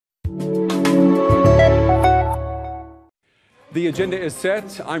The agenda is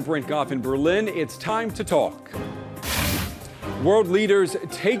set. I'm Brent Goff in Berlin. It's time to talk. World leaders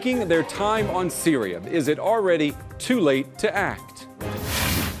taking their time on Syria. Is it already too late to act?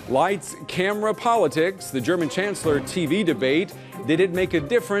 Lights, camera, politics. The German Chancellor TV debate. Did it make a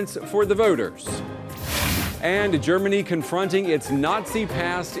difference for the voters? And Germany confronting its Nazi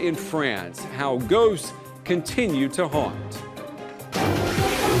past in France. How ghosts continue to haunt.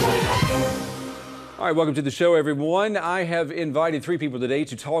 All right, welcome to the show, everyone. I have invited three people today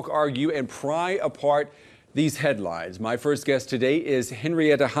to talk, argue, and pry apart these headlines. My first guest today is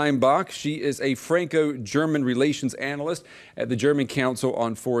Henriette Heimbach. She is a Franco-German relations analyst at the German Council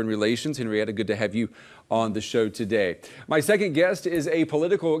on Foreign Relations. Henriette, good to have you on the show today. My second guest is a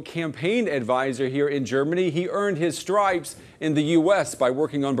political campaign advisor here in Germany. He earned his stripes in the U.S. by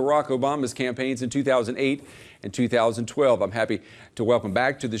working on Barack Obama's campaigns in 2008 and 2012. I'm happy to welcome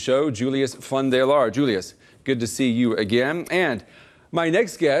back to the show Julius von der Laar. Julius, good to see you again. And my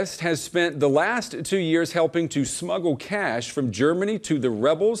next guest has spent the last 2 years helping to smuggle cash from Germany to the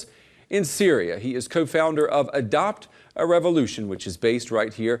rebels in Syria. He is co-founder of Adopt a Revolution, which is based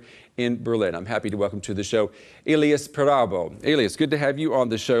right here in Berlin. I'm happy to welcome to the show Elias Perabo. Elias, good to have you on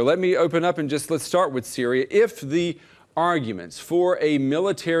the show. Let me open up and let's start with Syria. If the arguments for a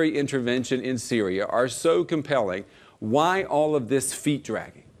military intervention in Syria are so compelling, why all of this feet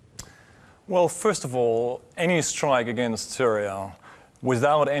dragging? Well, first of all, any strike against Syria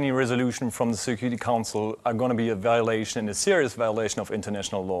without any resolution from the Security Council are going to be a violation, a serious violation of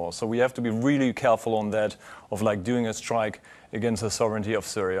international law. So we have to be really careful on that, of doing a strike against the sovereignty of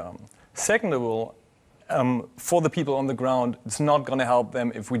Syria. Second of all, for the people on the ground, it's not going to help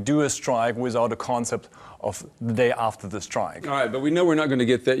them if we do a strike without a concept of the day after the strike. All right, but we know we're not going to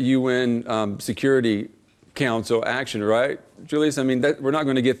get that UN Security Council action, right, Julius? I mean, we're not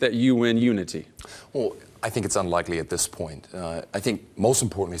going to get that UN unity. Well, I think it's unlikely at this point. I think most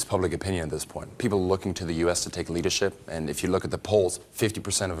importantly is public opinion at this point. People are looking to the U.S. to take leadership, and if you look at the polls,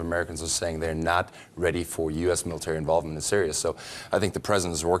 50% of Americans are saying they're not ready for U.S. military involvement in Syria. So I think the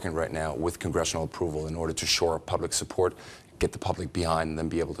president is working right now with congressional approval in order to shore up public support, get the public behind, and then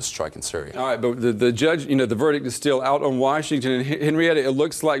be able to strike in Syria. All right, but the judge, the verdict is still out on Washington. And Henriette, it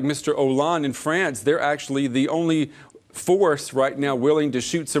looks like Mr. Hollande in France, they're actually the only force right now willing to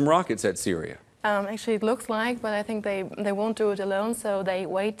shoot some rockets at Syria. Actually, it looks like, but I think they won't do it alone, so they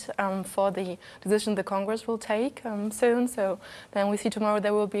wait for the decision the Congress will take soon. So then we see tomorrow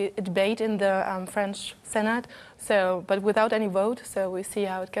there will be a debate in the French Senate, but without any vote, so we see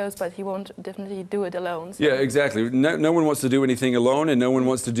how it goes, but he won't definitely do it alone. So. Yeah, exactly. No one wants to do anything alone, and no one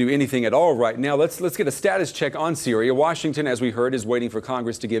wants to do anything at all right now. Let's get a status check on Syria. Washington, as we heard, is waiting for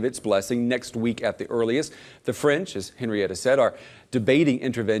Congress to give its blessing next week at the earliest. The French, as Henriette said, are debating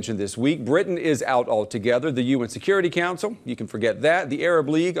intervention this week. Britain is out altogether. The UN Security Council, you can forget that. The Arab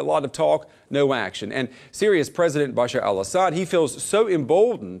League, a lot of talk, no action. And Syria's President Bashar al-Assad, he feels so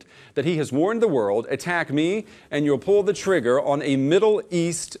emboldened that he has warned the world, attack me and you'll pull the trigger on a Middle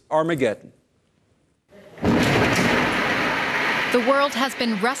East Armageddon. The world has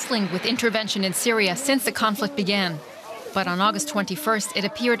been wrestling with intervention in Syria since the conflict began. But on August 21st, it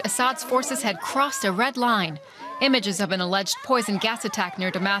appeared Assad's forces had crossed a red line. Images of an alleged poison gas attack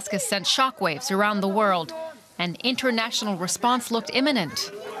near Damascus sent shockwaves around the world. An international response looked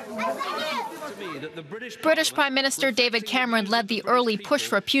imminent. British Prime Minister David Cameron led the early push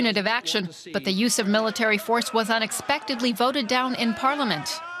for punitive action, but the use of military force was unexpectedly voted down in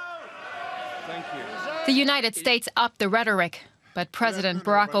Parliament. The United States upped the rhetoric, but President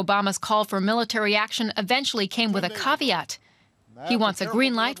Barack Obama's call for military action eventually came with a caveat. He wants a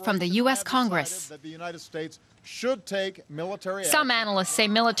green light from the U.S. Congress. Some analysts say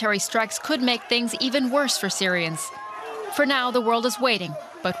military strikes could make things even worse for Syrians. For now, the world is waiting,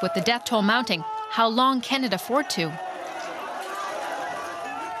 but with the death toll mounting, how long can it afford to?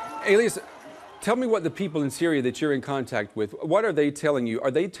 Elias, tell me what the people in Syria that you're in contact with, what are they telling you?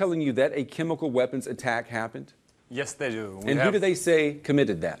 Are they telling you that a chemical weapons attack happened? Yes, they do. Who do they say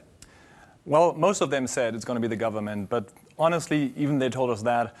committed that? Well, most of them said it's going to be the government, but honestly, even they told us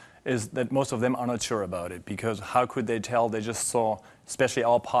that, is that most of them are not sure about it, because how could they tell? They just saw, especially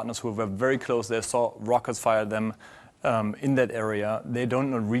our partners who were very close, they saw rockets fire them in that area. They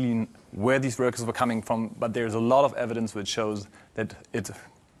don't know really where these rockets were coming from, but there's a lot of evidence which shows that it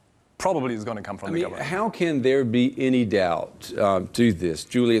probably is going to come from the government. How can there be any doubt to this?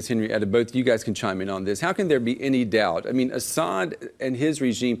 Julius, Henriette, both you guys can chime in on this. How can there be any doubt? I mean, Assad and his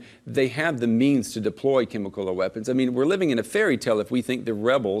regime, they have the means to deploy chemical weapons. I mean, we're living in a fairy tale if we think the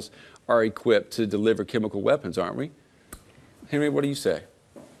rebels are equipped to deliver chemical weapons, aren't we? Henry, what do you say?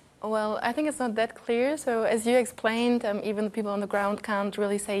 Well, I think it's not that clear. So as you explained, even the people on the ground can't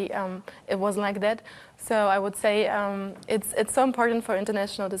really say it was like that. So I would say it's so important for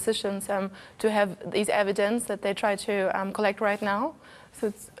international decisions to have these evidence that they try to collect right now.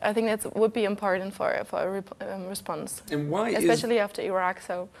 So I think that would be important for a response. And why, especially after Iraq?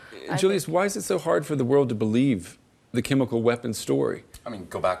 So, Julius, why is it so hard for the world to believe the chemical weapons story? I mean,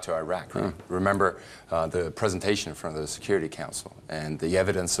 go back to Iraq. Right? Remember the presentation in front of the Security Council and the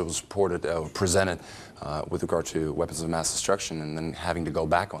evidence that was presented with regard to weapons of mass destruction, and then having to go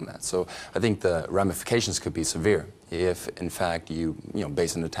back on that. So I think the ramifications could be severe if, in fact, you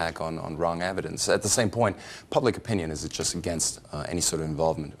base an attack on wrong evidence. At the same point, public opinion is just against any sort of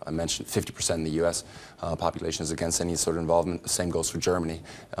involvement. I mentioned 50% in the U.S. Population is against any sort of involvement. The same goes for Germany,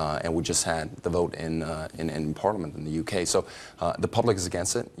 and we just had the vote in Parliament in the UK. So the public is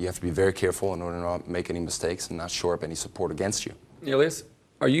against it. You have to be very careful in order to not make any mistakes and not shore up any support against you. Elias,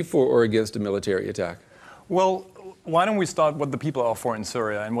 are you for or against a military attack? Well, why don't we start what the people are for in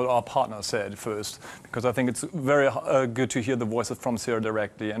Syria and what our partner said first? Because I think it's very good to hear the voices from Syria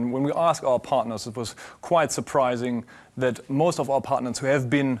directly. And when we ask our partners, it was quite surprising that most of our partners who have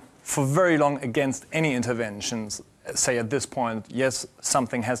been for very long against any interventions say at this point, yes,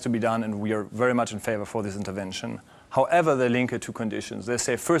 something has to be done and we are very much in favor for this intervention. However, they link it to conditions. They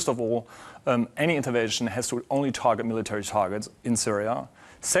say, first of all, any intervention has to only target military targets in Syria.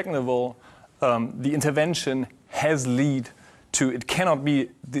 Second of all, the intervention has lead to, it cannot be,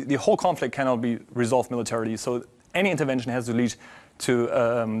 the whole conflict cannot be resolved militarily. So any intervention has to lead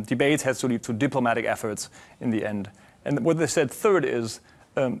to debates, has to lead to diplomatic efforts in the end. And what they said third is,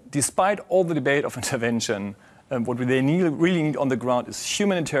 despite all the debate of intervention, what they really need on the ground is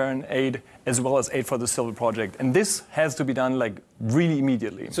humanitarian aid as well as aid for the civil project. And this has to be done like really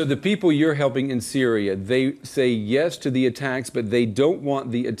immediately. So the people you're helping in Syria, they say yes to the attacks, but they don't want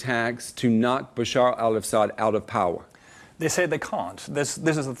the attacks to knock Bashar al-Assad out of power. They say they can't. This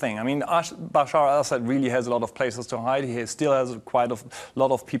is the thing. I mean, Bashar al-Assad really has a lot of places to hide. He still has quite a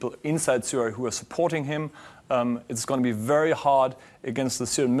lot of people inside Syria who are supporting him. It's going to be very hard against the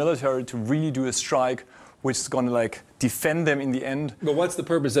Syrian military to really do a strike which is going to defend them in the end. But what's the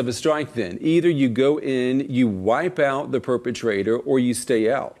purpose of a strike then? Either you go in, you wipe out the perpetrator, or you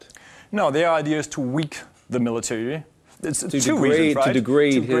stay out. No, their idea is to weaken the military. It's two degrade, reasons, right? To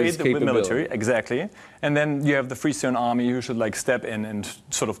degrade his the capability. military, exactly. And then you have the Free Syrian Army who should step in and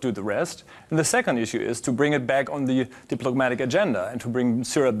sort of do the rest. And the second issue is to bring it back on the diplomatic agenda and to bring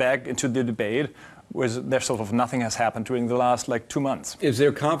Syria back into the debate, where there's sort of nothing has happened during the last 2 months. Is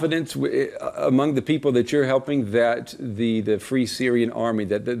there confidence among the people that you're helping that the Free Syrian Army,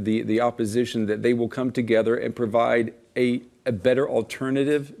 that the opposition, that they will come together and provide a better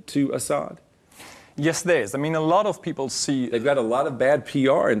alternative to Assad? Yes, there is. I mean, a lot of people see... They've got a lot of bad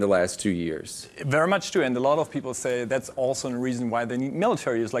PR in the last 2 years. Very much true, and a lot of people say that's also a reason why they need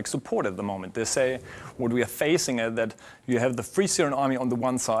military is support at the moment. They say what we are facing is that you have the Free Syrian Army on the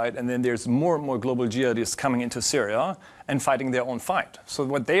one side, and then there's more and more global jihadists coming into Syria and fighting their own fight. So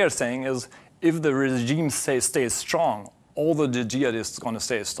what they are saying is if the regime stays strong, all the jihadists are going to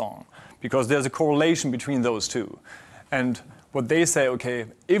stay strong, because there's a correlation between those two. And what they say, okay,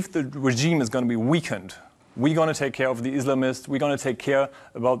 if the regime is going to be weakened, we're going to take care of the Islamists, we're going to take care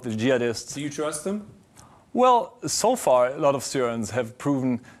about the jihadists. Do you trust them? Well, so far, a lot of Syrians have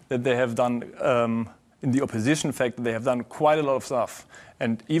proven that they have done, in the opposition fact, they have done quite a lot of stuff.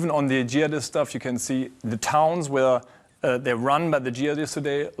 And even on the jihadist stuff, you can see the towns where they're run by the jihadists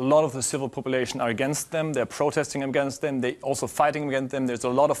today. A lot of the civil population are against them. They're protesting against them. They're also fighting against them. There's a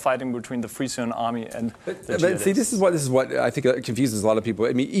lot of fighting between the Free Syrian Army and the jihadists. But see, this is what I think confuses a lot of people.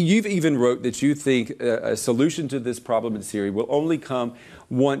 I mean, you've even wrote that you think a solution to this problem in Syria will only come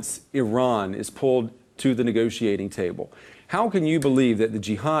once Iran is pulled to the negotiating table. How can you believe that the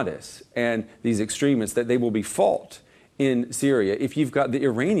jihadists and these extremists, that they will be fought in Syria if you've got the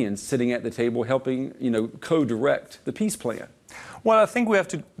Iranians sitting at the table helping, co-direct the peace plan? Well, I think we have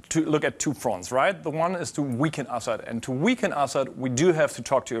to look at two fronts, right? The one is to weaken Assad. And to weaken Assad, we do have to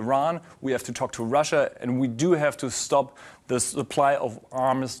talk to Iran, we have to talk to Russia, and we do have to stop the supply of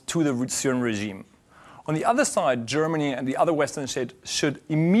arms to the Syrian regime. On the other side, Germany and the other Western states should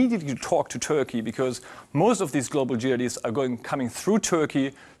immediately talk to Turkey, because most of these global jihadists are coming through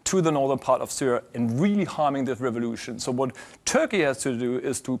Turkey to the northern part of Syria and really harming this revolution. So what Turkey has to do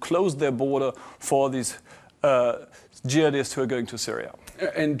is to close their border for these jihadists who are going to Syria.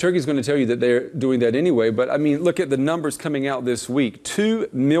 And Turkey's going to tell you that they're doing that anyway, but I mean, look at the numbers coming out this week. 2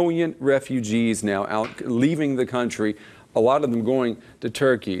 million refugees now out leaving the country, a lot of them going to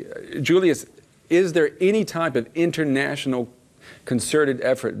Turkey. Julius, is there any type of international concerted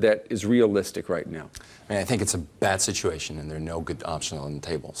effort that is realistic right now? I mean, I think it's a bad situation, and there are no good options on the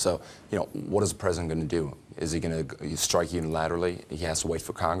table. So, what is the president going to do? Is he going to strike unilaterally? He has to wait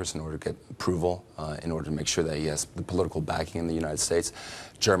for Congress in order to get approval, in order to make sure that he has the political backing in the United States.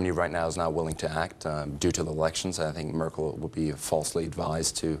 Germany right now is not willing to act due to the elections. I think Merkel will be falsely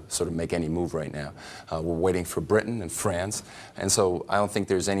advised to sort of make any move right now. We're waiting for Britain and France, and so I don't think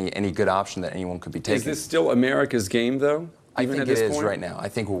there's any good option that anyone could be taking. Is this still America's game, though? I think it is right now. I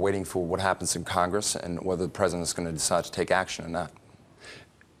think we're waiting for what happens in Congress and whether the president is going to decide to take action or not.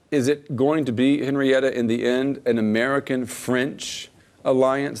 Is it going to be, Henriette, in the end, an American-French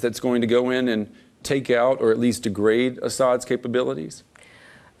alliance that's going to go in and take out or at least degrade Assad's capabilities?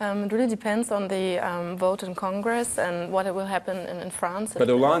 It really depends on the vote in Congress and what will happen in France. But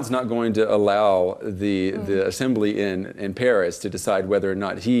Hollande's not going to allow the assembly in Paris to decide whether or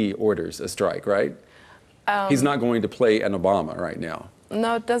not he orders a strike, right? He's not going to play an Obama right now.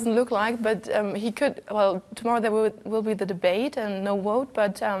 No, it doesn't look like, but he could. Well, tomorrow there will be the debate and no vote,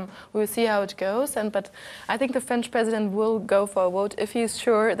 but we will see how it goes. But I think the French president will go for a vote if he's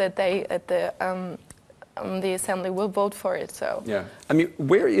sure that they at the assembly will vote for it. So yeah, I mean, I'm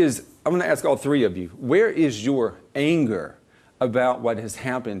going to ask all three of you, where is your anger about what has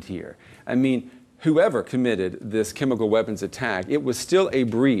happened here? I mean, whoever committed this chemical weapons attack, it was still a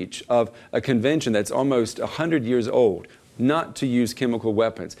breach of a convention that's almost 100 years old, not to use chemical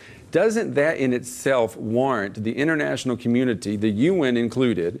weapons. Doesn't that in itself warrant the international community, the UN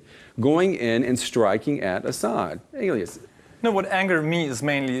included, going in and striking at Assad? Elias. No, what angered me is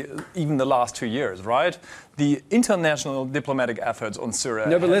mainly even the last 2 years, right? The international diplomatic efforts on Syria.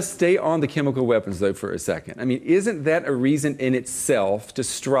 No, but let's stay on the chemical weapons, though, for a second. I mean, isn't that a reason in itself to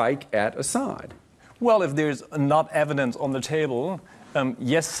strike at Assad? Well, if there's not evidence on the table,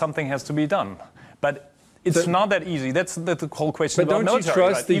 yes, something has to be done. But it's not that easy. That's the whole question about military. But don't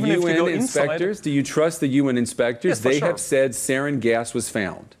you trust the UN inspectors? Do you trust the UN inspectors? Yes, they have said sarin gas was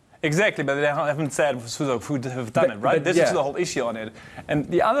found. Exactly, but they haven't said who have done it, right? This is the whole issue on it. And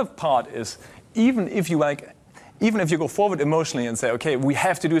the other part is, even if you go forward emotionally and say, okay, we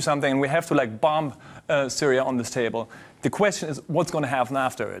have to do something and we have to bomb Syria on this table, the question is what's going to happen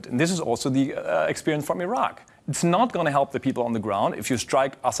after it. And this is also the experience from Iraq. It's not going to help the people on the ground if you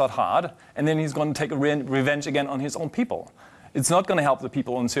strike Assad hard and then he's going to take revenge again on his own people. It's not going to help the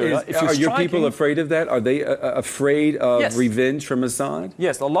people in Syria. Are your people afraid of that? Are they afraid of revenge from Assad?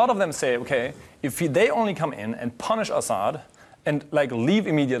 Yes, a lot of them say, okay, if they only come in and punish Assad and leave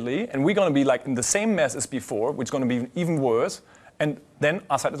immediately, and we're going to be in the same mess as before, which is going to be even worse, and then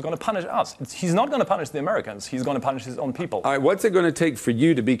Assad is going to punish us. He's not going to punish the Americans. He's going to punish his own people. All right, what's it going to take for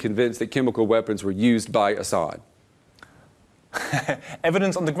you to be convinced that chemical weapons were used by Assad?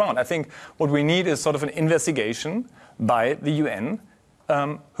 Evidence on the ground. I think what we need is sort of an investigation by the UN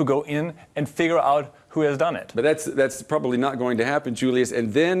who go in and figure out who has done it. But that's probably not going to happen, Julius.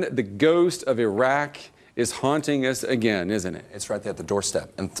 And then the ghost of Iraq is haunting us again, isn't it? It's right there at the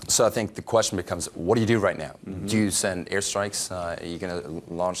doorstep. And so I think the question becomes, what do you do right now? Mm-hmm. Do you send airstrikes? Are you going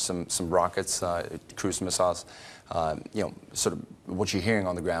to launch some rockets, cruise missiles? Sort of what you're hearing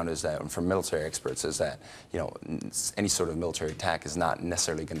on the ground is that, from military experts, is that, any sort of military attack is not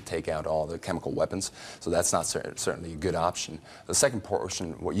necessarily going to take out all the chemical weapons. So that's not certainly a good option. The second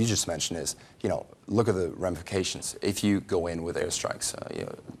portion, what you just mentioned, is, look at the ramifications. If you go in with airstrikes,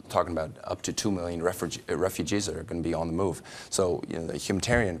 talking about up to 2 million refugees that are going to be on the move. So, the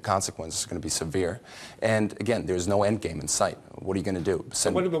humanitarian consequences are going to be severe. And again, there's no end game in sight. What are you going to do?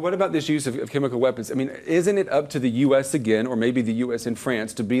 What about this use of chemical weapons? I mean, isn't it up to the U.S. again, or maybe the U.S. and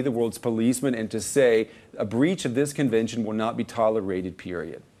France, to be the world's policeman and to say a breach of this convention will not be tolerated,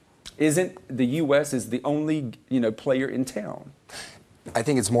 period? Isn't the U.S. is the only, player in town? I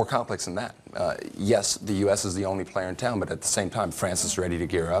think it's more complex than that. Yes, the U.S. is the only player in town, but at the same time, France is ready to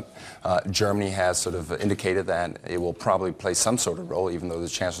gear up. Germany has sort of indicated that it will probably play some sort of role, even though the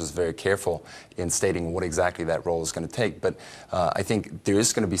chancellor is very careful in stating what exactly that role is going to take. But I think there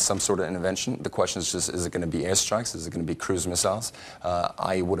is going to be some sort of intervention. The question is just, is it going to be airstrikes? Is it going to be cruise missiles?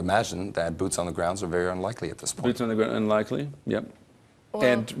 I would imagine that boots on the ground are very unlikely at this point. Boots on the ground unlikely? Yep. Well,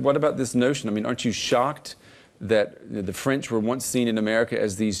 and what about this notion? I mean, aren't you shocked that the French were once seen in America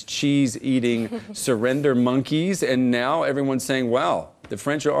as these cheese-eating surrender monkeys, and now everyone's saying, wow, the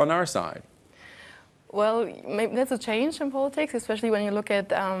French are on our side? Well, maybe that's a change in politics, especially when you look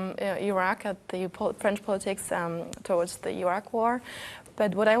at Iraq, at the French politics towards the Iraq war.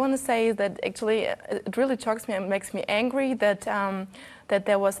 But what I want to say is that actually it really shocks me and makes me angry that that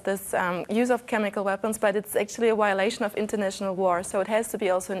there was this use of chemical weapons, but it's actually a violation of international law. So it has to be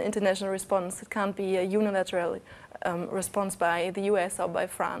also an international response. It can't be a unilateral response by the US or by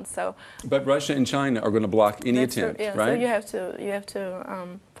France. So, but Russia and China are going to block any attempt, yeah, right? So you have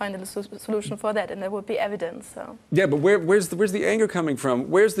to find a solution for that, and there would be evidence. So. Yeah, but where's the anger coming from?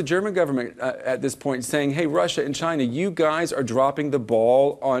 Where's the German government at this point saying, hey, Russia and China, you guys are dropping the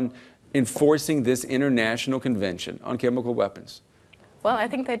ball on enforcing this international convention on chemical weapons? Well, I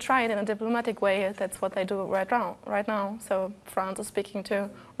think they try it in a diplomatic way. That's what they do right now. So France is speaking to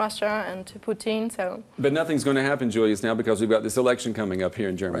Russia and to Putin. So. But nothing's going to happen, Julius, now because we've got this election coming up here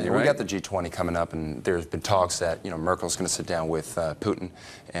in Germany, right? We've got the G20 coming up, and there's been talks that Merkel's going to sit down with Putin,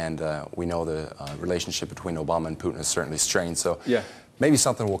 and we know the relationship between Obama and Putin is certainly strained. So yeah. Maybe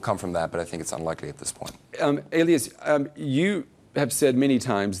something will come from that, but I think it's unlikely at this point. Elias, you have said many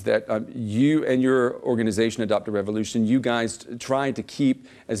times that you and your organization, Adopt a Revolution, you guys try to keep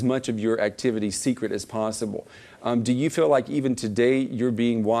as much of your activity secret as possible. Do you feel like even today you're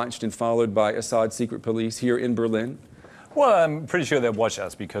being watched and followed by Assad's secret police here in Berlin? Well, I'm pretty sure they watch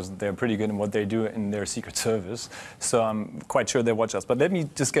us because they're pretty good in what they do in their secret service. So I'm quite sure they watch us. But let me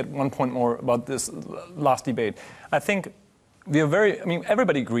just get one point more about this last debate. I think we are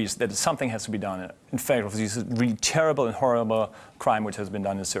everybody agrees that something has to be done in favor of this really terrible and horrible crime which has been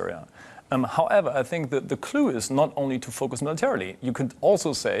done in Syria. However, I think that the clue is not only to focus militarily. You could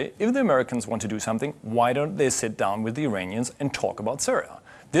also say, if the Americans want to do something, why don't they sit down with the Iranians and talk about Syria?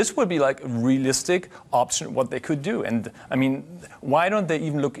 This would be like a realistic option, what they could do. And I mean, why don't they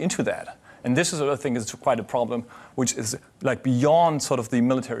even look into that? And this is, I think, is quite a problem, which is like beyond sort of the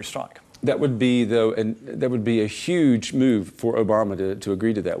military strike. That would be, though, and that would be a huge move for Obama to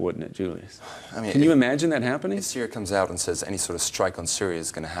agree to that, wouldn't it, Julius? I mean, can you imagine that happening? If Syria comes out and says any sort of strike on Syria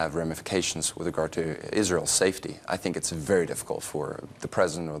is going to have ramifications with regard to Israel's safety, I think it's very difficult for the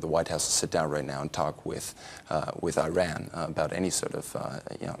president or the White House to sit down right now and talk with Iran about any sort of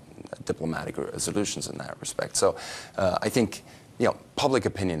diplomatic solutions in that respect. So I think public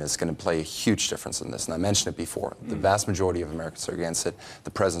opinion is going to play a huge difference in this. And I mentioned it before. The vast majority of Americans are against it. The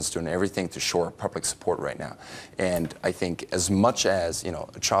president's doing everything to shore up public support right now. And I think as much as,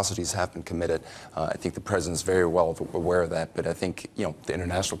 atrocities have been committed, I think the president's very well aware of that. But I think, the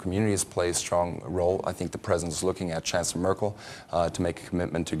international community has played a strong role. I think the president's looking at Chancellor Merkel to make a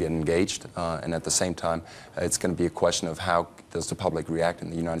commitment to get engaged. And at the same time, it's going to be a question of how does the public react in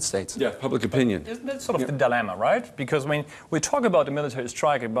the United States? Yeah, public opinion. Isn't that sort of the dilemma, right? Because when we talk about the military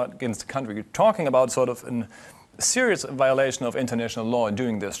strike against the country, we're talking about sort of a serious violation of international law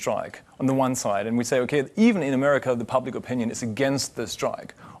doing this strike on the one side. And we say, okay, even in America, the public opinion is against the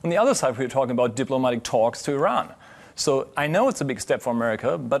strike. On the other side, we're talking about diplomatic talks to Iran. So I know it's a big step for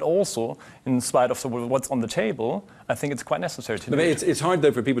America, but also, in spite of what's on the table, I think it's quite necessary to do it. It's hard,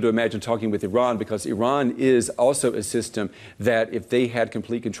 though, for people to imagine talking with Iran, because Iran is also a system that, if they had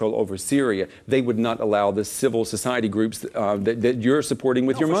complete control over Syria, they would not allow the civil society groups that you're supporting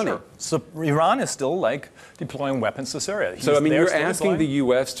with your money. Sure. So Iran is still, deploying weapons to Syria. So, you're asking the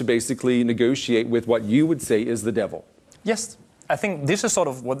U.S. to basically negotiate with what you would say is the devil. Yes. I think this is sort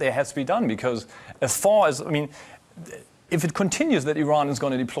of what has to be done, because as far as, if it continues that Iran is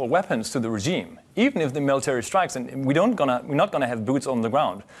going to deploy weapons to the regime, even if the military strikes, and we're not going to have boots on the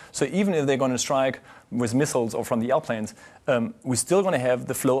ground, so even if they're going to strike with missiles or from the airplanes, we're still going to have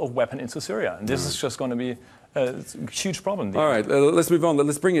the flow of weapons into Syria. And this is just going to be a huge problem. All right, let's move on.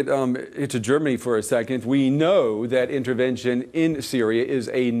 Let's bring it to Germany for a second. We know that intervention in Syria is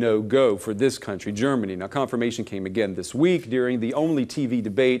a no-go for this country, Germany. Now, confirmation came again this week during the only TV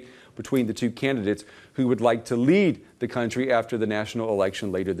debate between the two candidates who would like to lead the country after the national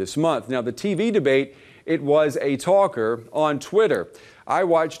election later this month. Now, the TV debate, it was a talker on Twitter. I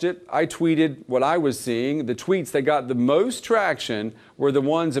watched it. I tweeted what I was seeing. The tweets that got the most traction were the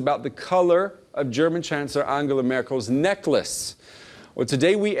ones about the color of German Chancellor Angela Merkel's necklace. Well,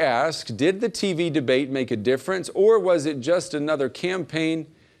 today we ask, did the TV debate make a difference, or was it just another campaign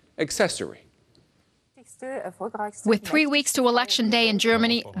accessory? With 3 weeks to Election Day in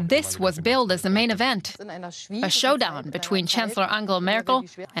Germany, this was billed as the main event. A showdown between Chancellor Angela Merkel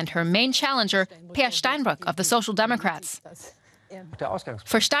and her main challenger, Per Steinbrück of the Social Democrats.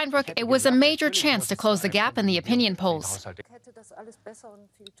 For Steinbrück, it was a major chance to close the gap in the opinion polls.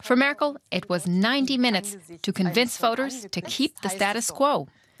 For Merkel, it was 90 minutes to convince voters to keep the status quo.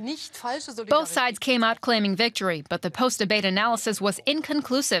 Both sides came out claiming victory, but the post-debate analysis was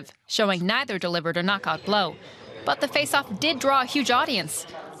inconclusive, showing neither delivered a knockout blow. But the face-off did draw a huge audience.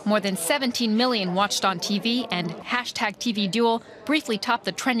 More than 17 million watched on TV, and #TVDuel briefly topped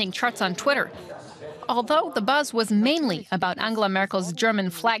the trending charts on Twitter. Although the buzz was mainly about Angela Merkel's German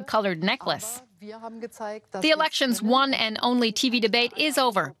flag-colored necklace. The election's one and only TV debate is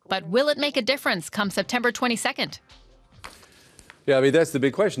over, but will it make a difference come September 22nd? Yeah, I mean, that's the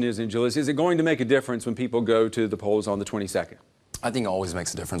big question, isn't it, Julius? Is it going to make a difference when people go to the polls on the 22nd? I think it always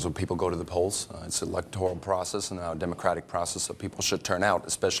makes a difference when people go to the polls. It's an electoral process and a democratic process, so people should turn out,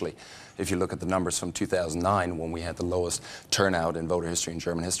 especially if you look at the numbers from 2009 when we had the lowest turnout in voter history in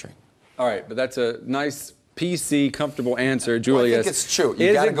German history. All right, but that's a nice, PC, comfortable answer, Julius. Well, I think it's true.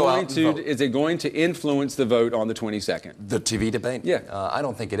 You got to go out and vote. Is it going to influence the vote on the 22nd? The TV debate? Yeah. I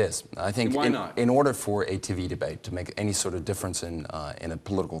don't think it is. I think why not? In order for a TV debate to make any sort of difference in a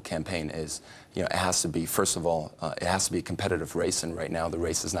political campaign is, it has to be, first of all, it has to be a competitive race, and right now the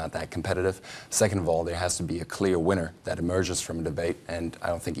race is not that competitive. Second of all, there has to be a clear winner that emerges from a debate, and I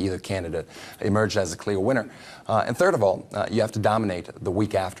don't think either candidate emerged as a clear winner. And third of all, you have to dominate the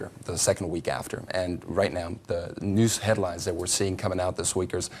week after, the second week after. And right now, the news headlines that we're seeing coming out this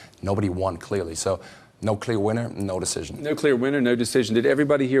week is nobody won clearly. So no clear winner, no decision. No clear winner, no decision. Did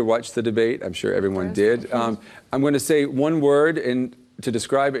everybody here watch the debate? I'm sure everyone did. I'm going to say one word to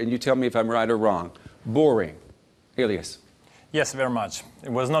describe it, and you tell me if I'm right or wrong. Boring. Elias. Yes, very much. It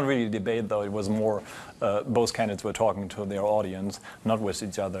was not really a debate, though. It was more both candidates were talking to their audience, not with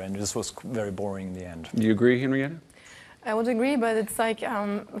each other, and this was very boring in the end. Do you agree, Henriette? I would agree, but it's like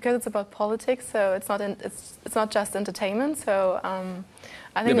because it's about politics, so it's not just entertainment. So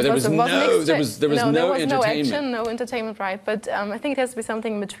I think there was no entertainment. No action, no entertainment, right? But I think it has to be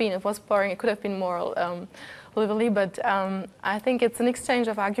something in between. It was boring. It could have been more lively, but I think it's an exchange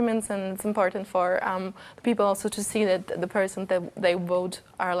of arguments, and it's important for the people also to see that the person that they vote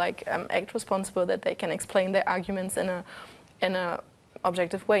are like act responsible, that they can explain their arguments in a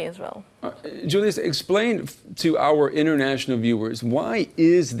objective way as well. Julius, explain to our international viewers, why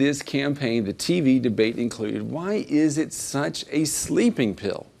is this campaign, the TV debate included, why is it such a sleeping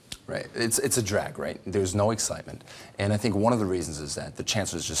pill? Right. It's a drag, right? There's no excitement. And I think one of the reasons is that the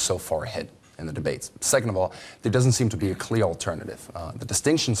chancellor is just so far ahead in the debates. Second of all, there doesn't seem to be a clear alternative. The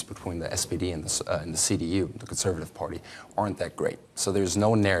distinctions between the SPD and the CDU, the Conservative Party, aren't that great. So there's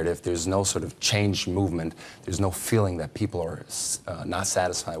no narrative, there's no sort of change movement, there's no feeling that people are not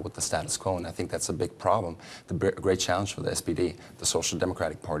satisfied with the status quo, and I think that's a big problem, the great challenge for the SPD, the Social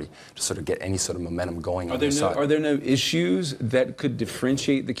Democratic Party, to sort of get any sort of momentum going on their side. Are there no issues that could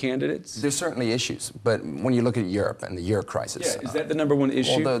differentiate the candidates? There's certainly issues, but when you look at Europe and the euro crisis... Yeah, is that the number one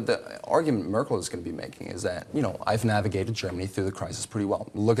issue? Well, the argument Merkel is going to be making is that, I've navigated Germany through the crisis pretty well.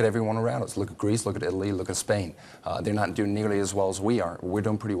 Look at everyone around us. Look at Greece, look at Italy, look at Spain. They're not doing nearly as well as we are. We're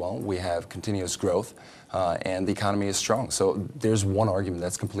doing pretty well. We have continuous growth, and the economy is strong. So there's one argument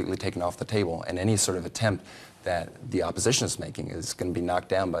that's completely taken off the table, and any sort of attempt that the opposition is making is going to be knocked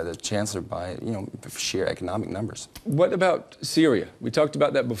down by the chancellor by, sheer economic numbers. What about Syria? We talked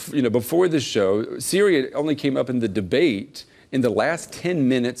about that before the show. Syria only came up in the debate in the last 10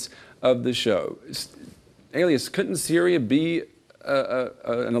 minutes of the show. Elias, couldn't Syria be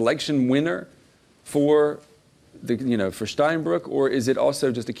an election winner for for Steinbrück, or is it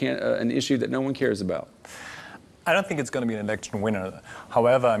also just an issue that no one cares about? I don't think it's going to be an election winner.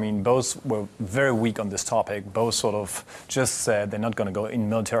 However, I mean, both were very weak on this topic. Both sort of just said they're not going to go in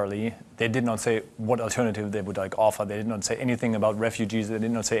militarily. They did not say what alternative they would offer. They did not say anything about refugees. They did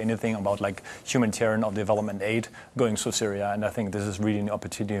not say anything about humanitarian or development aid going to Syria. And I think this is really an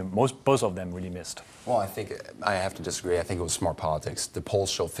opportunity both of them really missed. Well, I think I have to disagree. I think it was smart politics. The polls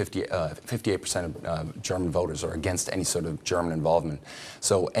show 58% of German voters are against any sort of German involvement.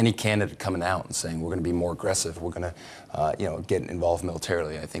 So any candidate coming out and saying we're going to be more aggressive, we're going to get involved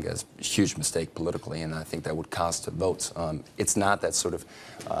militarily, I think is a huge mistake politically, and I think that would cost votes. It's not that sort of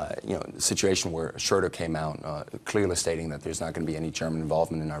situation where Schroeder came out clearly stating that there's not going to be any German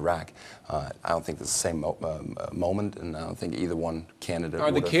involvement in Iraq. I don't think it's the same moment, and I don't think either one candidate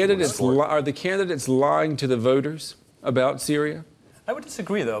are the candidates lying to the voters about Syria? I would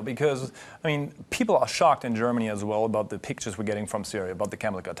disagree, though, because, I mean, people are shocked in Germany as well about the pictures we're getting from Syria, about the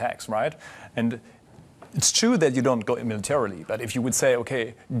chemical attacks, right? And it's true that you don't go in militarily, but if you would say,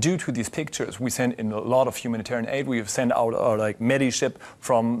 okay, due to these pictures, we send in a lot of humanitarian aid, we've sent out our Medi-ship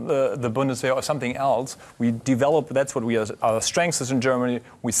from the Bundeswehr or something else, we develop, that's what our strength is in Germany,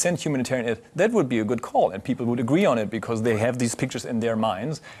 we send humanitarian aid, that would be a good call, and people would agree on it because they have these pictures in their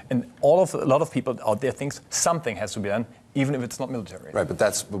minds, and a lot of people out there thinks something has to be done, even if it's not military. Right, but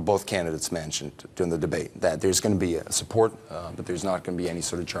that's what both candidates mentioned during the debate, that there's going to be a support, but there's not going to be any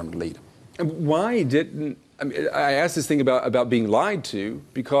sort of German lead. Why didn't, I asked this thing about being lied to,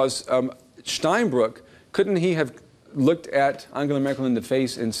 because Steinbrück, couldn't he have looked at Angela Merkel in the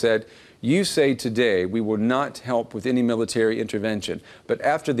face and said, you say today we will not help with any military intervention, but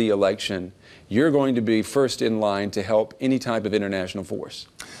after the election, you're going to be first in line to help any type of international force.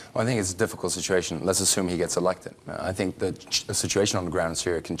 Well, I think it's a difficult situation. Let's assume he gets elected. I think the situation on the ground in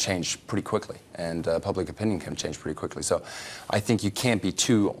Syria can change pretty quickly, and public opinion can change pretty quickly. So I think you can't be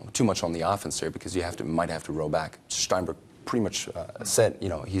too much on the offense here, because you might have to roll back. Steinbrück pretty much said, you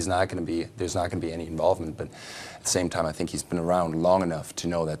know, there's not going to be any involvement, but at the same time, I think he's been around long enough to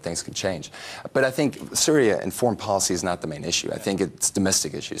know that things can change. But I think Syria and foreign policy is not the main issue. I think it's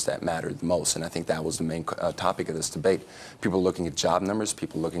domestic issues that matter the most, and I think that was the main topic of this debate. People are looking at job numbers,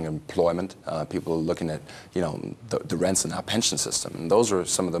 people are looking at employment, people are looking at, you know, the rents in our pension system, and those are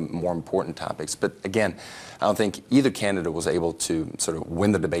some of the more important topics. But again, I don't think either candidate was able to sort of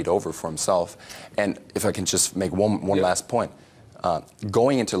win the debate over for himself. And if I can just make one last point.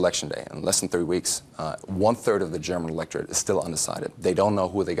 Going into election day, in less than 3 weeks, 1/3 of the German electorate is still undecided. They don't know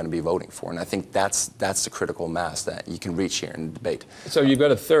who they're going to be voting for, and I think that's the critical mass that you can reach here in the debate. So you've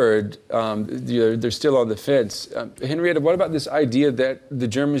got a third. They're still on the fence. Henriette, what about this idea that the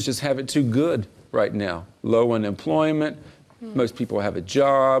Germans just have it too good right now? Low unemployment, most people have a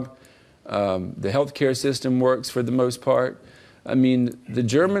job, the healthcare system works for the most part. I mean, the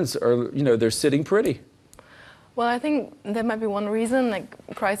Germans are, you know, they're sitting pretty. Well, I think there might be one reason. Like,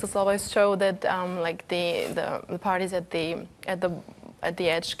 crises always show that like the parties at the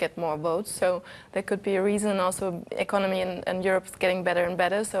edge get more votes. So there could be a reason. Also, economy in Europe is getting better and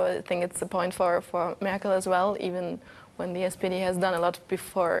better. So I think it's a point for Merkel as well, even when the SPD has done a lot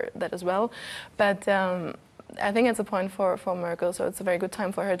before that as well. But I think it's a point for Merkel. So it's a very good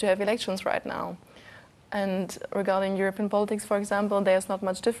time for her to have elections right now. And regarding European politics, for example, there's not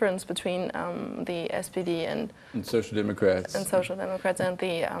much difference between the SPD and Social Democrats and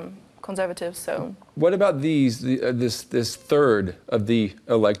the Conservatives. So, what about this third of the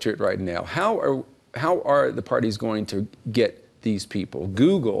electorate right now? How are the parties going to get these people?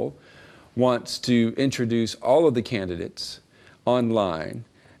 Google wants to introduce all of the candidates online,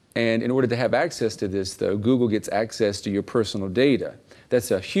 and in order to have access to this, though, Google gets access to your personal data. That's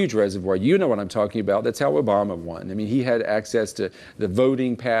a huge reservoir. You know what I'm talking about. That's how Obama won. I mean, he had access to the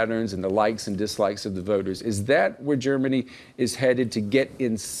voting patterns and the likes and dislikes of the voters. Is that where Germany is headed, to get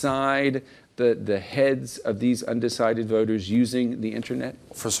inside the heads of these undecided voters using the internet?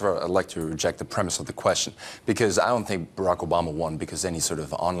 First of all, I'd like to reject the premise of the question, because I don't think Barack Obama won because any sort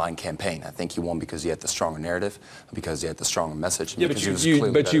of online campaign. I think he won because he had the stronger narrative, because he had the stronger message. Yeah,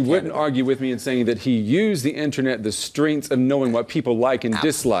 but you wouldn't argue with me in saying that he used the internet, the strengths of knowing what people like and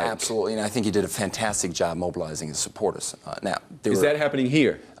dislike. Absolutely, and I think he did a fantastic job mobilizing his supporters. Is that happening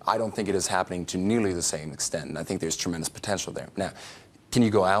here? I don't think it is happening to nearly the same extent, and I think there's tremendous potential there. Now, can you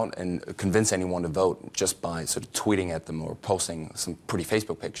go out and convince anyone to vote just by sort of tweeting at them or posting some pretty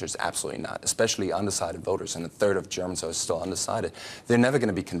Facebook pictures? Absolutely not, especially undecided voters, and a third of Germans are still undecided. They're never going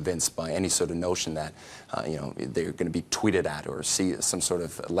to be convinced by any sort of notion that you know, they're going to be tweeted at or see some sort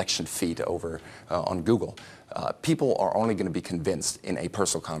of election feed over on Google. People are only going to be convinced in a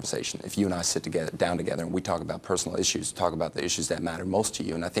personal conversation. If you and I sit down together and we talk about personal issues, talk about the issues that matter most to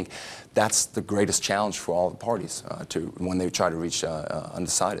you, and I think that's the greatest challenge for all the parties when they try to reach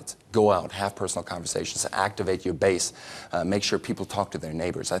undecideds. Go out, have personal conversations, activate your base, make sure people talk to their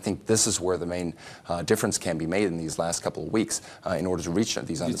neighbors. I think this is where the main difference can be made in these last couple of weeks in order to reach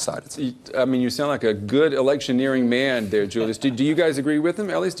these undecideds. I mean, you sound like a good electioneering man there, Julius. Do you guys agree with him?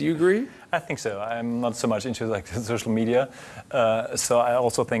 Elias, do you agree? I think so. I'm not so much into like social media, so I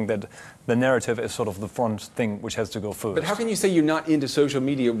also think that the narrative is sort of the front thing which has to go first. But how can you say you're not into social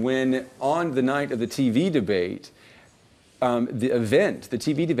media when on the night of the TV debate, the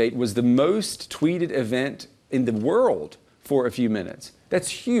TV debate was the most tweeted event in the world for a few minutes? That's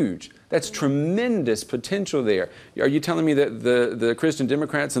huge. That's tremendous potential there. Are you telling me that the Christian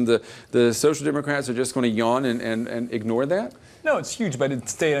Democrats and the Social Democrats are just going to yawn and ignore that? No, it's huge, but it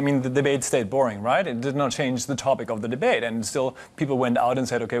stayed, I mean, the debate stayed boring, right? It did not change the topic of the debate, and still people went out and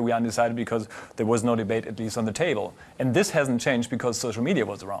said, okay, we undecided because there was no debate, at least on the table. And this hasn't changed because social media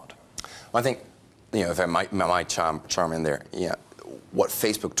was around. Well, I think, you know, if I might charm in there, yeah, what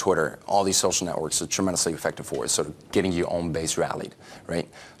Facebook, Twitter, all these social networks are tremendously effective for is sort of getting your own base rallied, right?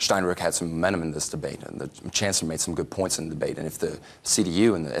 Steinbrück had some momentum in this debate, and the Chancellor made some good points in the debate. And if the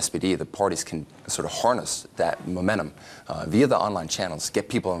CDU and the SPD, the parties can sort of harness that momentum via the online channels, get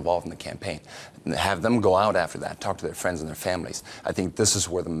people involved in the campaign, have them go out after that, talk to their friends and their families. I think this is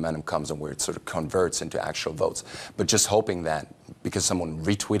where the momentum comes and where it sort of converts into actual votes. But just hoping that because someone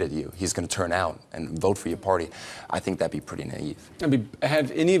retweeted you, he's going to turn out and vote for your party, I think that'd be pretty naive. I mean,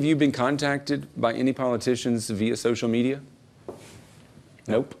 have any of you been contacted by any politicians via social media?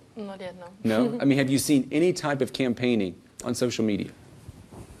 Nope. Not yet, no. No? I mean, have you seen any type of campaigning on social media?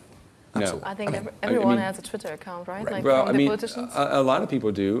 No. I think everyone has a Twitter account, right? Like well, from the politicians? A lot of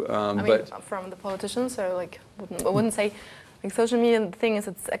people do, but from the politicians, so like, I wouldn't say, like social media. The thing is,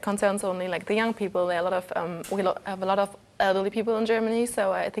 it concerns only like the young people. There are a lot of we have a lot of elderly people in Germany,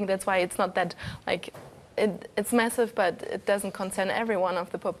 so I think that's why it's not that like. It's massive, but it doesn't concern everyone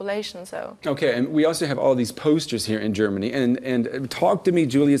of the population. So okay, and we also have all these posters here in Germany. And talk to me,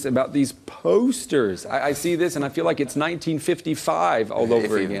 Julius, about these posters. I see this, and I feel like it's 1955 all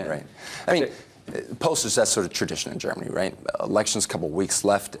over again. Right. I mean, posters, that's sort of tradition in Germany, right? Elections, couple of weeks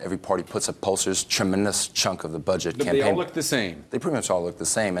left. Every party puts up posters. Tremendous chunk of the budget. But campaign. they all look the same. They pretty much all look the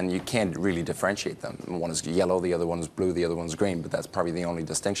same, and you can't really differentiate them. One is yellow, the other one is blue, the other one's green. But that's probably the only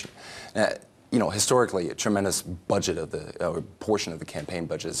distinction. You know, historically, a tremendous budget of the portion of the campaign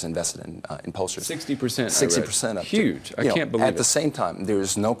budget is invested in posters. 60%. 60% up. Huge. I can't believe it. At the same time, there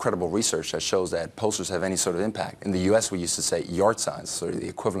is no credible research that shows that posters have any sort of impact. In the U.S., we used to say yard signs, sort of the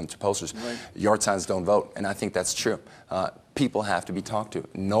equivalent to posters. Right. Yard signs don't vote, and I think that's true. People have to be talked to.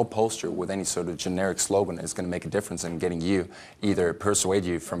 No poster with any sort of generic slogan is going to make a difference in getting you, either persuade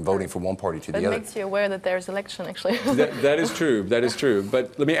you from voting for one party to the other. It makes you aware that there's election, actually. That is true. That is true.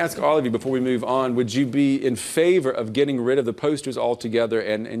 But let me ask all of you before we move on, would you be in favor of getting rid of the posters altogether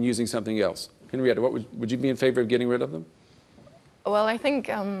and using something else? Henriette, would you be in favor of getting rid of them? Well, I think,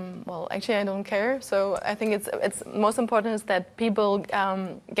 well, actually I don't care. So I think it's most important is that people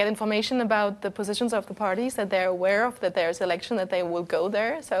get information about the positions of the parties, that they're aware of that there's election, that they will go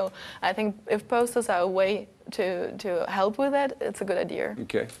there. So I think if posters are a way to help with that, it's a good idea.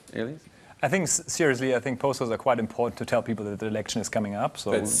 Okay. Elias? I think, seriously, I think posters are quite important to tell people that the election is coming up.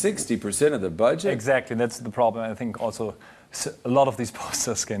 So that's 60% of the budget? Exactly, that's the problem. I think also a lot of these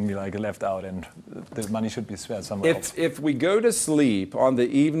posters can be like left out and the money should be spent somewhere else. If we go to sleep on the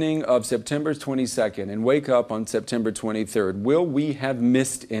evening of September 22nd and wake up on September 23rd, will we have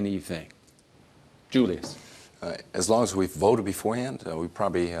missed anything? Julius? As long as we've voted beforehand, we've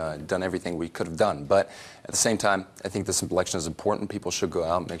probably done everything we could have done. But at the same time, I think this election is important. People should go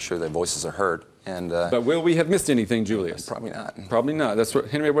out and make sure their voices are heard. And but will we have missed anything, Julius? Probably not. Probably not. That's what,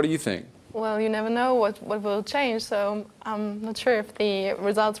 Henry, what do you think? Well, you never know what will change, so I'm not sure if the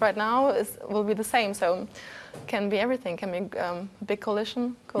results right now will be the same. So it can be everything. Can be a big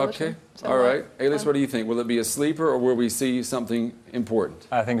coalition. Okay. So all right. Elias, what do you think? Will it be a sleeper or will we see something important?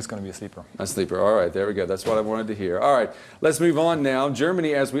 I think it's going to be a sleeper. A sleeper. All right. There we go. That's what I wanted to hear. All right. Let's move on now.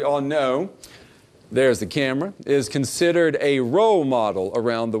 Germany, as we all know, there's the camera, is considered a role model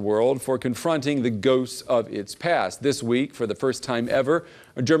around the world for confronting the ghosts of its past. This week, for the first time ever,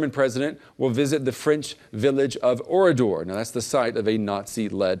 a German president will visit the French village of Oradour. Now, that's the site of a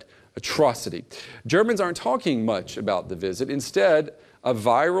Nazi-led atrocity. Germans aren't talking much about the visit. Instead, a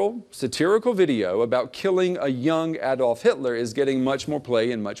viral, satirical video about killing a young Adolf Hitler is getting much more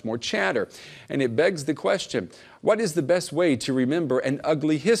play and much more chatter. And it begs the question, what is the best way to remember an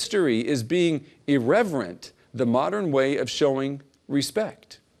ugly history? Is being irreverent the modern way of showing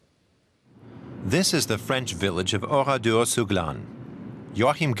respect? This is the French village of Oradour-sur-Glane.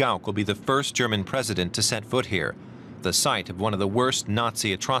 Joachim Gauck will be the first German president to set foot here, the site of one of the worst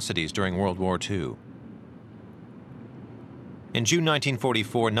Nazi atrocities during World War II. In June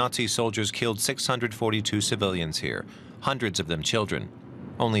 1944, Nazi soldiers killed 642 civilians here, hundreds of them children.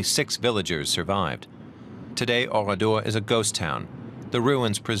 Only 6 villagers survived. Today, Oradour is a ghost town, the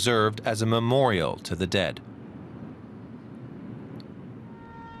ruins preserved as a memorial to the dead.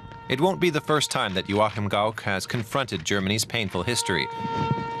 It won't be the first time that Joachim Gauck has confronted Germany's painful history.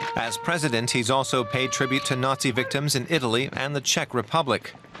 As president, he's also paid tribute to Nazi victims in Italy and the Czech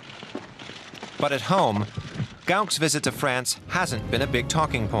Republic. But at home, Gauck's visit to France hasn't been a big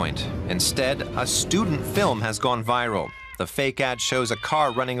talking point. Instead, a student film has gone viral. The fake ad shows a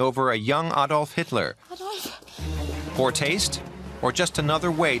car running over a young Adolf Hitler. Poor taste, or just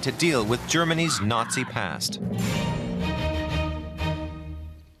another way to deal with Germany's Nazi past?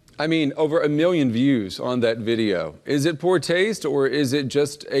 I mean, over 1 million views on that video. Is it poor taste, or is it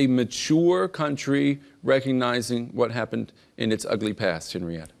just a mature country recognizing what happened in its ugly past,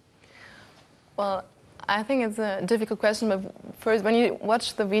 Henriette? Well, I think it's a difficult question, but first, when you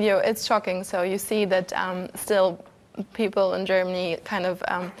watch the video, it's shocking. So you see that still people in Germany kind of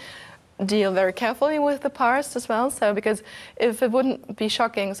deal very carefully with the past as well. So because if it wouldn't be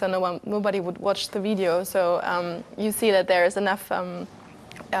shocking, so nobody would watch the video. So you see that there is enough.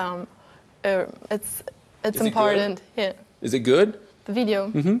 It's important. Yeah. Is it good? The video.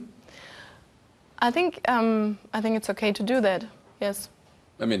 Mm-hmm. I think it's okay to do that. Yes.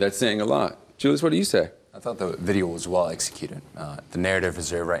 I mean, that's saying a lot. Julius, what do you say? I thought the video was well executed. The narrative is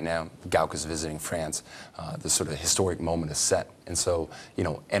there right now. Gauck is visiting France. The sort of historic moment is set. And so,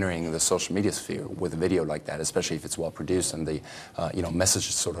 entering the social media sphere with a video like that, especially if it's well produced and the, message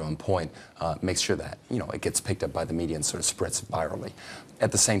is sort of on point, makes sure that, it gets picked up by the media and sort of spreads virally.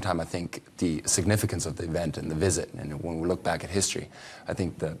 At the same time, I think the significance of the event and the visit, and when we look back at history, I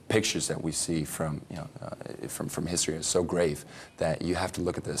think the pictures that we see from, from history are so grave that you have to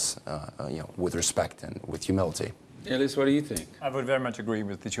look at this, with respect and with humility. Elias, what do you think? I would very much agree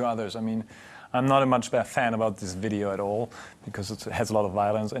with the two others. I mean, I'm not a much fan about this video at all because it has a lot of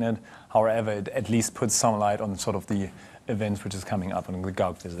violence in it. However, it at least puts some light on sort of the events which is coming up on the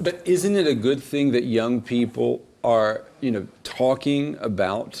Gauck visit. But isn't it a good thing that young people are, talking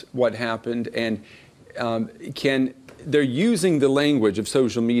about what happened and they're using the language of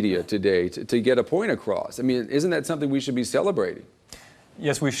social media today to get a point across? I mean, isn't that something we should be celebrating?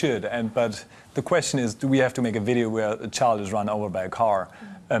 Yes, we should. But the question is, do we have to make a video where a child is run over by a car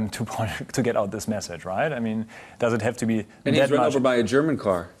to get out this message, right? I mean, does it have to be? And he's run over by a German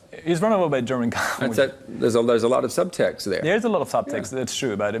car. He's run over by a German car. There's a lot of subtext there. There's a lot of subtext, that's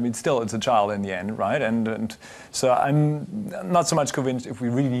true, but I mean, still, it's a child in the end, right? And so I'm not so much convinced if we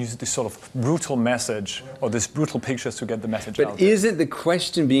really use this sort of brutal message or this brutal pictures to get the message out. But isn't the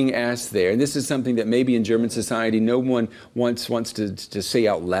question being asked there, and this is something that maybe in German society no one wants to say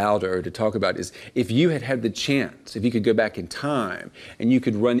out loud or to talk about, is if you had the chance, if you could go back in time and you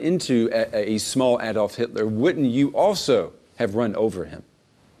could run into a small Adolf Hitler, wouldn't you also have run over him?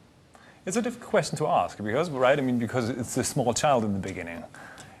 It's a difficult question to ask because, right? I mean, because it's a small child in the beginning.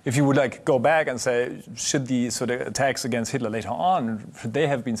 If you would go back and say, should the sort of attacks against Hitler later on, should they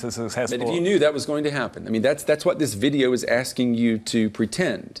have been so successful? But if you knew that was going to happen, I mean, that's what this video is asking you to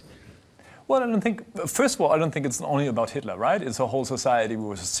pretend. Well, I don't think, first of all, I don't think it's only about Hitler, right? It's a whole society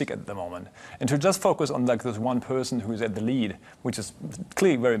who is sick at the moment. And to just focus on this one person who is at the lead, which is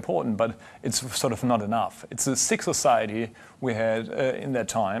clearly very important, but it's sort of not enough. It's a sick society we had in that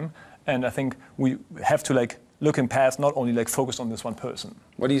time. And I think we have to look in past, not only focus on this one person.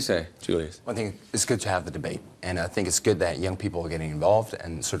 What do you say, Julius? I think it's good to have the debate, and I think it's good that young people are getting involved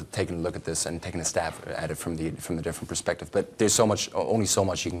and sort of taking a look at this and taking a stab at it from the different perspective. But there's only so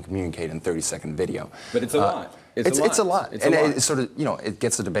much you can communicate in 30-second video. But it's a lot. It's a lot. And it sort of, it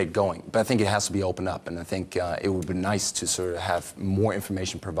gets the debate going. But I think it has to be opened up, and I think it would be nice to sort of have more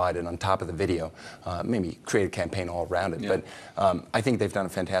information provided on top of the video, maybe create a campaign all around it. Yeah. But I think they've done a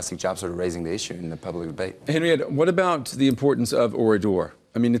fantastic job sort of raising the issue in the public debate. Henriette, what about the importance of Oradour?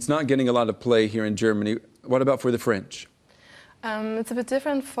 I mean, it's not getting a lot of play here in Germany. What about for the French? It's a bit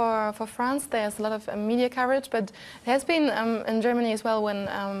different for France. There's a lot of media coverage, but it has been in Germany as well when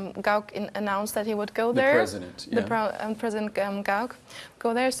Gauck announced that he would go there. The president, yeah. President Gauck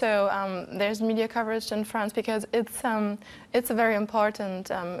go there. So there's media coverage in France because it's a very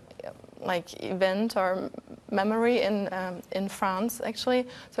important event or memory in France, actually.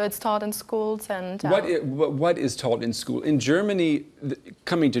 So it's taught in schools and... What is taught in school? In Germany,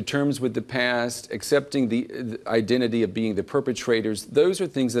 coming to terms with the past, accepting the identity of being the perpetrators, those are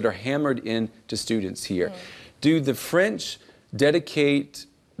things that are hammered into students here. Mm. Do the French dedicate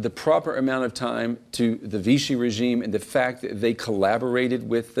the proper amount of time to the Vichy regime and the fact that they collaborated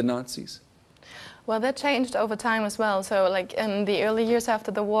with the Nazis? Well, that changed over time as well. So, in the early years after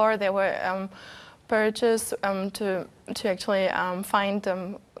the war, there were purges to actually find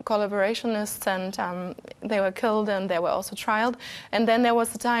collaborationists, and they were killed and they were also trialed. And then there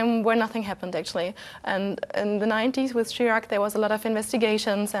was a time where nothing happened, actually. And in the 90s with Chirac, there was a lot of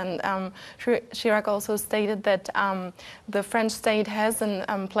investigations, and Chirac also stated that the French state hasn't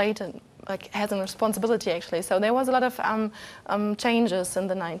has a responsibility, actually. So there was a lot of changes in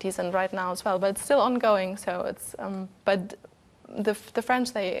the 90s and right now as well, but it's still ongoing. So it's but the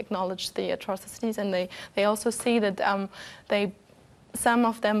French, they acknowledge the atrocities, and they also see that some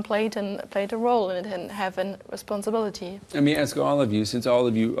of them played a role in it and have a responsibility. Let me ask all of you, since all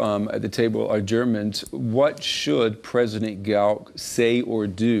of you at the table are Germans, what should President Gauck say or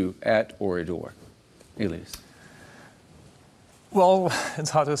do at Oradour? Elias. Well, it's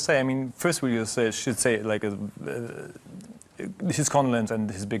hard to say. I mean, first we should say his condolence and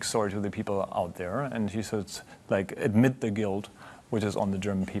his big sorry to the people out there, and he should admit the guilt which is on the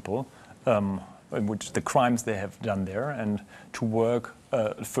German people. which the crimes they have done there, and to work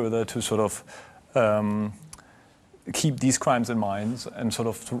further to sort of keep these crimes in mind and sort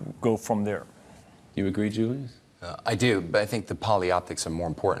of to go from there. You agree, Julius? I do, but I think the polyoptics are more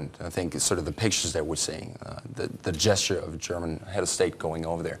important. I think it's sort of the pictures that we're seeing, the gesture of a German head of state going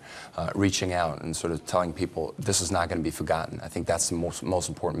over there, reaching out and sort of telling people this is not going to be forgotten. I think that's the most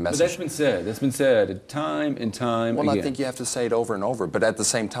important message. But that's been said. That's been said time and time again. Well, I think you have to say it over and over. But at the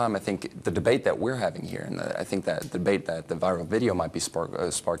same time, I think the debate that we're having here, and I think that debate that the viral video might be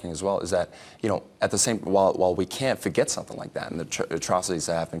sparking as well, is that, you know, at the same, while we can't forget something like that and the atrocities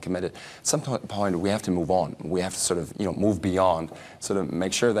that have been committed, at some point we have to move on. We have to sort of, you know, move beyond, sort of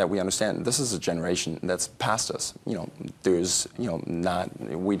make sure that we understand this is a generation that's past us. You know, there's, you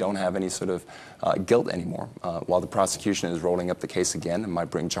know, we don't have any sort of guilt anymore. While the prosecution is rolling up the case again and might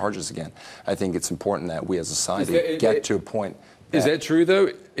bring charges again, I think it's important that we as a society get to a point. Is that true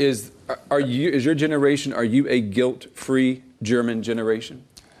though? Is your generation, are you a guilt-free German generation?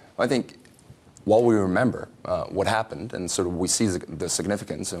 I think while we remember what happened and sort of we see the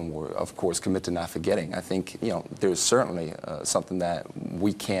significance and we're of course committed to not forgetting, I think, you know, there's certainly something that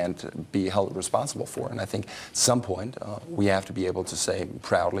we can't be held responsible for. And I think at some point we have to be able to say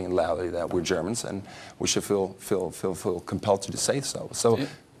proudly and loudly that we're Germans, and we should feel compelled to say so. So,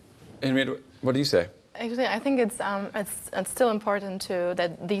 Henriette, what do you say? Actually, I think it's still important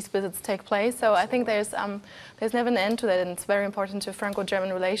that these visits take place. So I think there's never an end to that, and it's very important to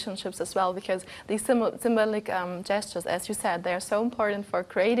Franco-German relationships as well, because these symbolic gestures, as you said, they are so important for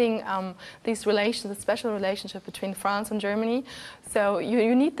creating these relations, a special relationship between France and Germany. So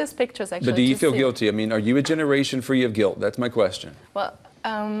you need these pictures actually. But do you feel guilty? I mean, are you a generation free of guilt? That's my question. Well.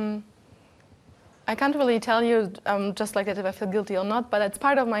 I can't really tell you just like that if I feel guilty or not, but it's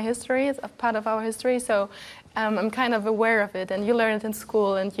part of my history, it's a part of our history, so I'm kind of aware of it, and you learn it in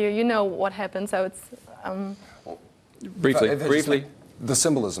school, and you know what happened, so it's... Briefly. The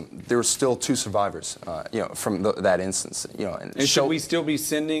symbolism, there are still 2 survivors, you know, from that instance, you know. And should we still be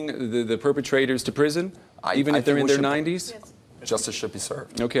sending the perpetrators to prison, even if they're in their 90s? Yes. Justice should be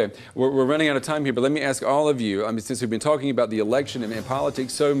served. Okay, we're running out of time here, but let me ask all of you, since we've been talking about the election and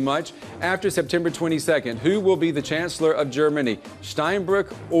politics so much, after September 22nd, who will be the Chancellor of Germany,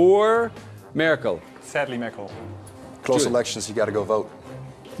 Steinbrück or Merkel? Sadly, Merkel. Close elections, you got to go vote.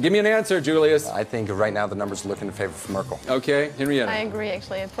 Give me an answer, Julius. I think right now the numbers look in favor for Merkel. Okay, Henriette. I agree,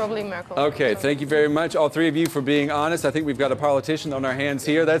 actually. It's probably Merkel. Okay, thank you very much, all 3 of you, for being honest. I think we've got a politician on our hands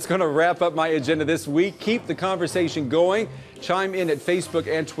here. That's going to wrap up my agenda this week. Keep the conversation going. Chime in at Facebook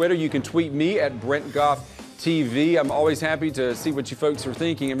and Twitter. You can tweet me at Brent Goff TV. I'm always happy to see what you folks are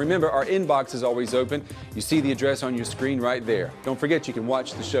thinking. And remember, our inbox is always open. You see the address on your screen right there. Don't forget, you can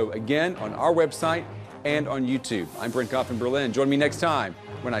watch the show again on our website and on YouTube. I'm Brent Goff in Berlin. Join me next time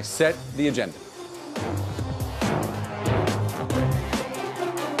when I set the agenda.